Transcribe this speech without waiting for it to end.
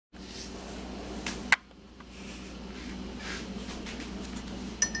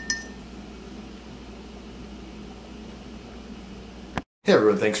Hey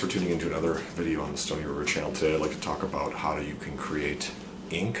everyone, thanks for tuning into another video on the Stony River channel. Today I'd like to talk about how you can create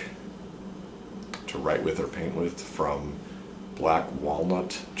ink to write with or paint with from black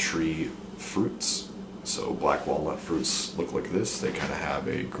walnut tree fruits. So black walnut fruits look like this. They kind of have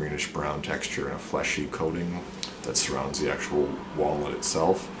a greenish brown texture and a fleshy coating that surrounds the actual walnut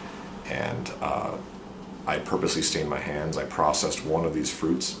itself. And I purposely stained my hands. I processed one of these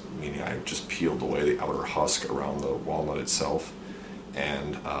fruits, meaning I just peeled away the outer husk around the walnut itself.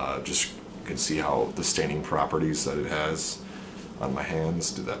 And just you can see how the staining properties that it has on my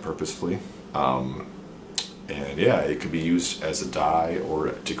hands. Did that purposefully. And yeah, it could be used as a dye or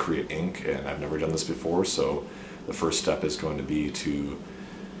to create ink, and I've never done this before, so the first step is going to be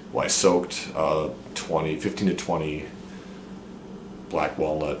I soaked 15 to 20 black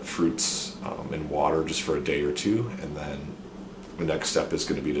walnut fruits in water just for a day or two, and then the next step is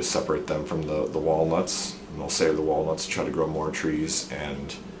going to be to separate them from the walnuts. And I'll save the walnuts, try to grow more trees,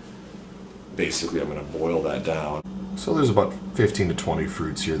 and basically I'm going to boil that down. So there's about 15 to 20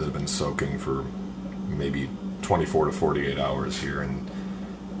 fruits here that have been soaking for maybe 24 to 48 hours here, and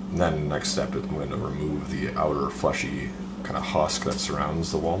then the next step is I'm going to remove the outer fleshy kind of husk that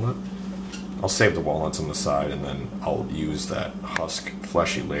surrounds the walnut. I'll save the walnuts on the side, and then I'll use that husk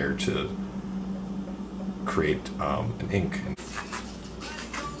fleshy layer to create an ink.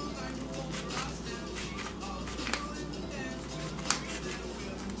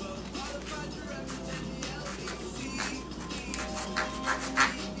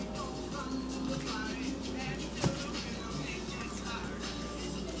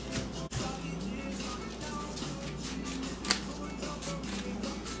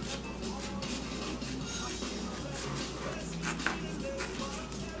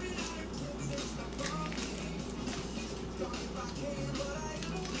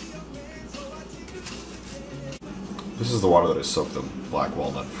 This is the water that I soaked the black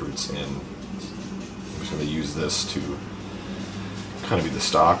walnut fruits in. I'm just going to use this to kind of be the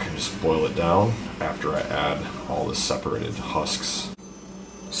stock and just boil it down after I add all the separated husks.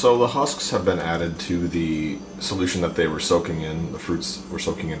 So the husks have been added to the solution that they were soaking in. The fruits were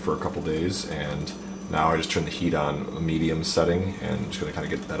soaking in for a couple days, and now I just turn the heat on a medium setting and I'm just going to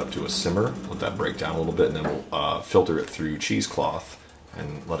kind of get that up to a simmer, let that break down a little bit, and then we'll filter it through cheesecloth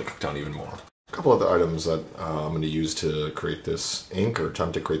and let it cook down even more. A couple other items that I'm going to use to create this ink, or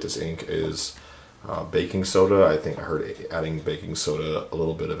attempt to create this ink, is baking soda. I think I heard adding baking soda, a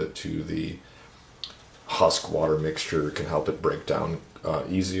little bit of it, to the husk water mixture can help it break down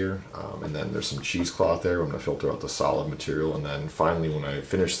easier. And then there's some cheesecloth there. I'm going to filter out the solid material, and then finally when I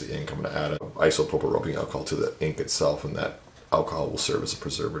finish the ink, I'm going to add isopropyl alcohol to the ink itself, and that alcohol will serve as a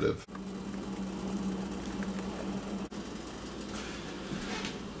preservative.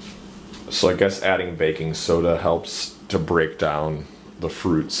 So I guess adding baking soda helps to break down the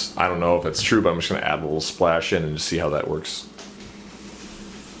fruits. I don't know if it's true, but I'm just going to add a little splash in and just see how that works.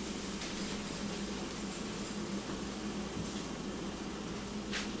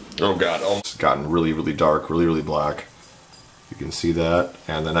 Oh god, it's gotten really, really dark, really, really black. You can see that.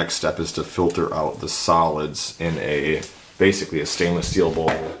 And the next step is to filter out the solids in basically a stainless steel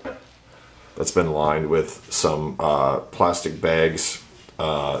bowl that's been lined with some plastic bags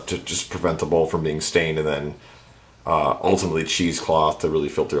to just prevent the bowl from being stained, and then ultimately cheesecloth to really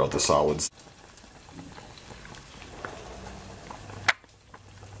filter out the solids.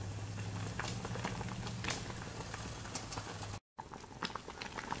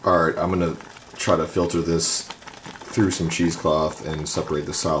 Alright, I'm going to try to filter this through some cheesecloth and separate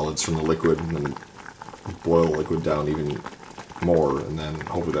the solids from the liquid, and then boil the liquid down even more, and then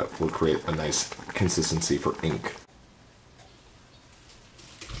hopefully that will create a nice consistency for ink.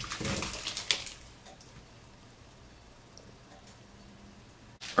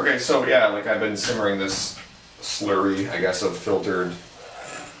 Okay, so yeah, like I've been simmering this slurry, I guess, of filtered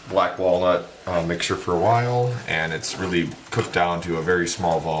black walnut mixture for a while, and it's really cooked down to a very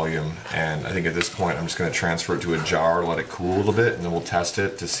small volume, and I think at this point I'm just going to transfer it to a jar, let it cool a little bit, and then we'll test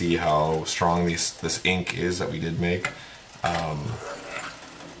it to see how strong this ink is that we did make.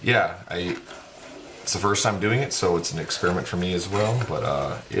 Yeah, it's the first time doing it, so it's an experiment for me as well,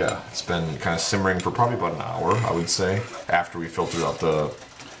 but yeah, it's been kind of simmering for probably about an hour, I would say, after we filtered out the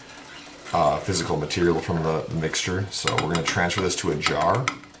physical material from the mixture. So we're going to transfer this to a jar.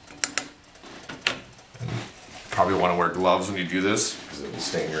 And probably want to wear gloves when you do this because it will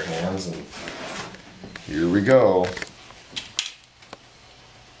stain your hands. And here we go.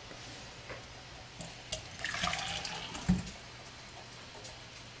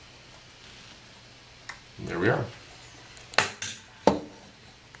 And there we are.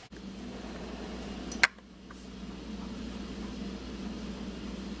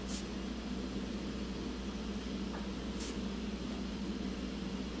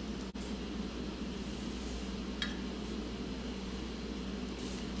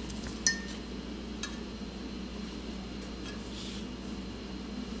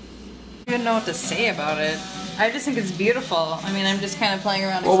 even know what to say about it. I just think it's beautiful. I mean, I'm just kind of playing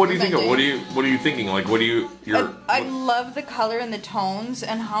around. Well, what do you think of? What are you thinking? Like, what do you? I love the color and the tones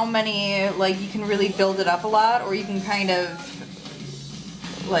and how many, like, you can really build it up a lot, or you can kind of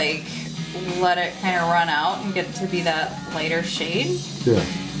like let it kind of run out and get to be that lighter shade. Yeah.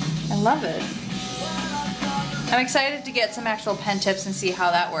 I love it. I'm excited to get some actual pen tips and see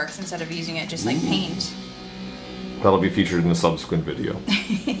how that works instead of using it just like paint. That'll be featured in a subsequent video.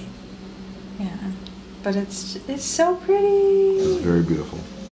 Yeah, but it's so pretty. It's very beautiful.